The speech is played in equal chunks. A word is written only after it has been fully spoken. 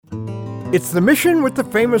It's the mission with the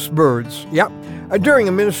famous birds. Yep. During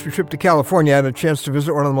a ministry trip to California, I had a chance to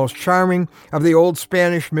visit one of the most charming of the old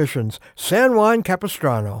Spanish missions, San Juan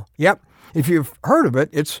Capistrano. Yep. If you've heard of it,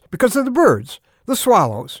 it's because of the birds, the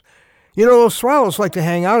swallows. You know, those swallows like to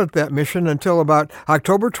hang out at that mission until about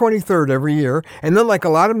October 23rd every year, and then like a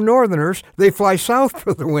lot of northerners, they fly south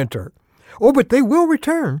for the winter. Oh, but they will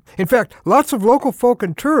return. In fact, lots of local folk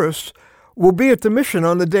and tourists will be at the mission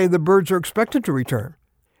on the day the birds are expected to return.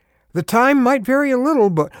 The time might vary a little,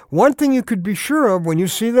 but one thing you could be sure of when you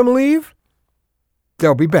see them leave,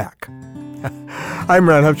 they'll be back. I'm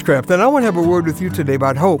Ron Hutchcraft, and I want to have a word with you today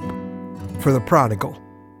about hope for the prodigal.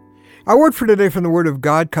 Our word for today from the Word of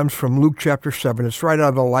God comes from Luke chapter 7. It's right out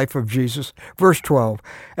of the life of Jesus. Verse 12.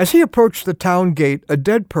 As he approached the town gate, a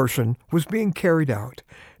dead person was being carried out,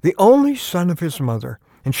 the only son of his mother,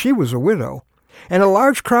 and she was a widow. And a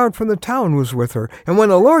large crowd from the town was with her. And when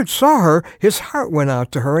the Lord saw her, his heart went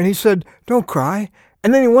out to her, and he said, "Don't cry."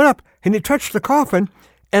 And then he went up, and he touched the coffin,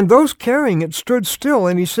 and those carrying it stood still,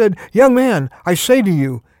 and he said, "Young man, I say to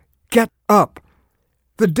you, get up."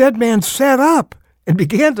 The dead man sat up and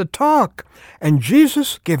began to talk, and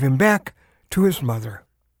Jesus gave him back to his mother.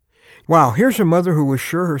 Wow, here's a mother who was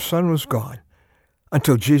sure her son was gone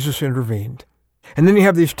until Jesus intervened. And then you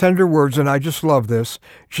have these tender words, and I just love this.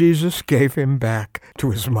 Jesus gave him back to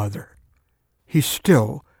his mother. He's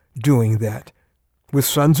still doing that with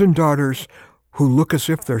sons and daughters who look as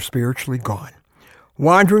if they're spiritually gone,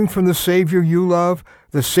 wandering from the Savior you love,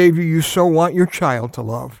 the Savior you so want your child to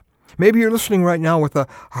love. Maybe you're listening right now with a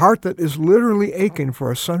heart that is literally aching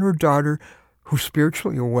for a son or daughter who's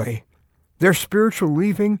spiritually away. Their spiritual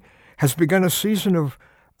leaving has begun a season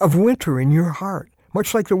of winter in your heart,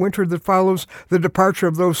 much like the winter that follows the departure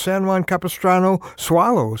of those San Juan Capistrano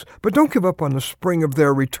swallows. But don't give up on the spring of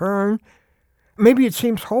their return. Maybe it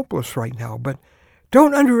seems hopeless right now, but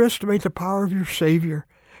don't underestimate the power of your Savior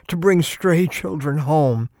to bring stray children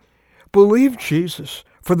home. Believe Jesus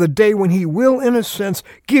for the day when he will, in a sense,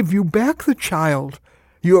 give you back the child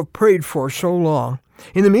you have prayed for so long.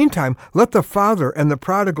 In the meantime, let the father and the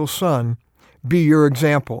prodigal son be your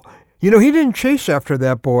example. You know, he didn't chase after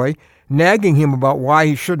that boy, nagging him about why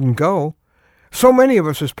he shouldn't go. So many of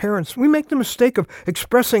us as parents, we make the mistake of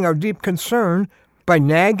expressing our deep concern by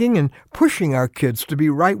nagging and pushing our kids to be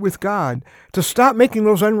right with God, to stop making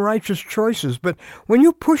those unrighteous choices. But when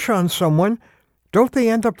you push on someone, don't they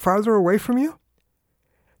end up farther away from you?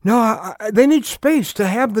 No, they need space to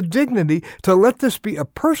have the dignity to let this be a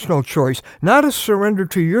personal choice, not a surrender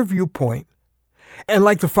to your viewpoint. And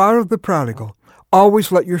like the father of the prodigal,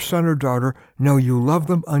 always let your son or daughter know you love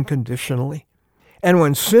them unconditionally. And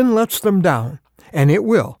when sin lets them down, and it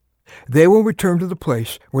will, they will return to the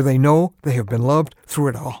place where they know they have been loved through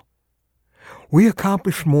it all. We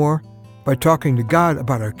accomplish more by talking to God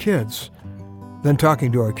about our kids than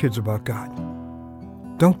talking to our kids about God.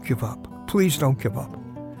 Don't give up. Please don't give up.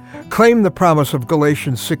 Claim the promise of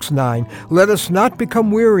Galatians 6:9. Let us not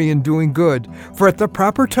become weary in doing good, for at the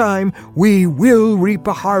proper time we will reap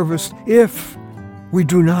a harvest if we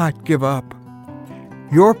do not give up.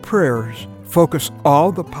 Your prayers focus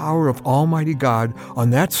all the power of Almighty God on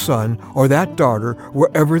that son or that daughter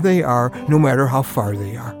wherever they are, no matter how far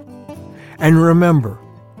they are. And remember,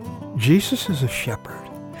 Jesus is a shepherd.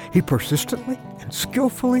 He persistently and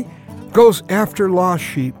skillfully goes after lost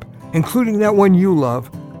sheep, including that one you love,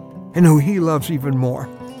 and who he loves even more.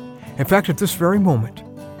 In fact, at this very moment,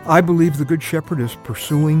 I believe the Good Shepherd is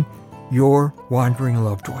pursuing your wandering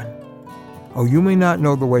loved one. Oh, you may not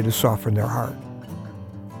know the way to soften their heart,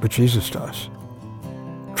 but Jesus does.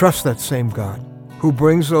 Trust that same God who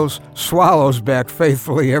brings those swallows back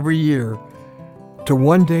faithfully every year to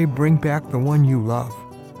one day bring back the one you love,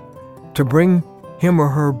 to bring him or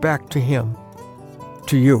her back to him,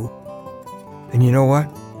 to you. And you know what?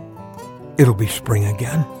 It'll be spring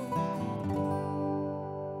again.